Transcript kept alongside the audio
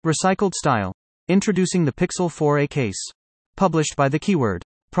Recycled style. Introducing the Pixel 4a case. Published by The Keyword.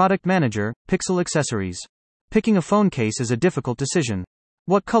 Product Manager, Pixel Accessories. Picking a phone case is a difficult decision.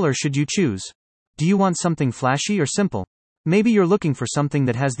 What color should you choose? Do you want something flashy or simple? Maybe you're looking for something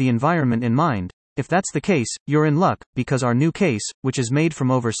that has the environment in mind. If that's the case, you're in luck, because our new case, which is made from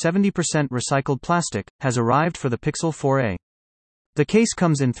over 70% recycled plastic, has arrived for the Pixel 4a. The case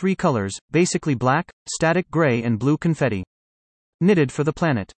comes in 3 colors, basically black, static gray and blue confetti. Knitted for the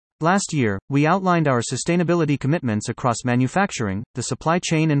planet. Last year, we outlined our sustainability commitments across manufacturing, the supply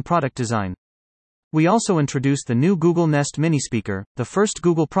chain and product design. We also introduced the new Google Nest Mini Speaker, the first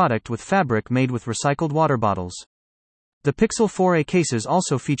Google product with fabric made with recycled water bottles. The Pixel 4a cases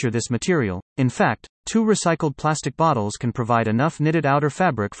also feature this material. In fact, 2 recycled plastic bottles can provide enough knitted outer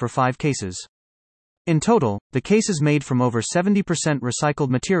fabric for 5 cases. In total, the case is made from over 70% recycled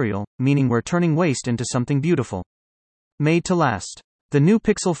material, meaning we're turning waste into something beautiful. Made to last. The new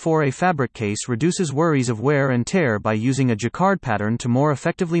Pixel 4a fabric case reduces worries of wear and tear by using a jacquard pattern to more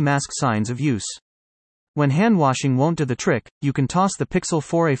effectively mask signs of use. When hand washing won't do the trick, you can toss the Pixel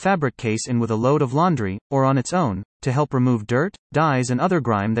 4a fabric case in with a load of laundry, or on its own, to help remove dirt, dyes and other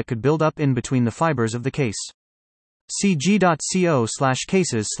grime that could build up in between the fibers of the case. See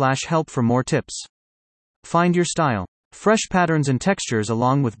g.co/cases/help for more tips. Find your style. Fresh patterns and textures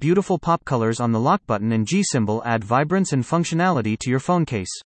along with beautiful pop colors on the lock button and G symbol add vibrance and functionality to your phone case.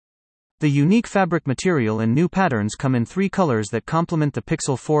 The unique fabric material and new patterns come in 3 colors that complement the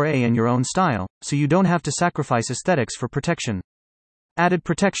Pixel 4a and your own style, so you don't have to sacrifice aesthetics for protection. Added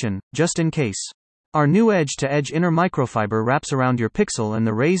protection, just in case. Our new edge-to-edge inner microfiber wraps around your Pixel and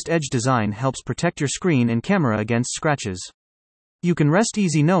the raised edge design helps protect your screen and camera against scratches. You can rest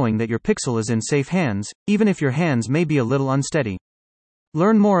easy knowing that your Pixel is in safe hands, even if your hands may be a little unsteady.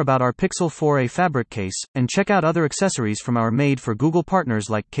 Learn more about our Pixel 4a fabric case, and check out other accessories from our made-for Google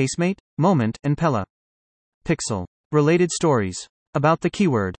partners like Casemate, Moment, and Pella. Pixel. Related stories. About The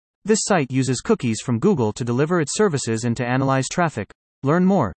Keyword. This site uses cookies from Google to deliver its services and to analyze traffic. Learn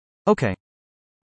more. Okay.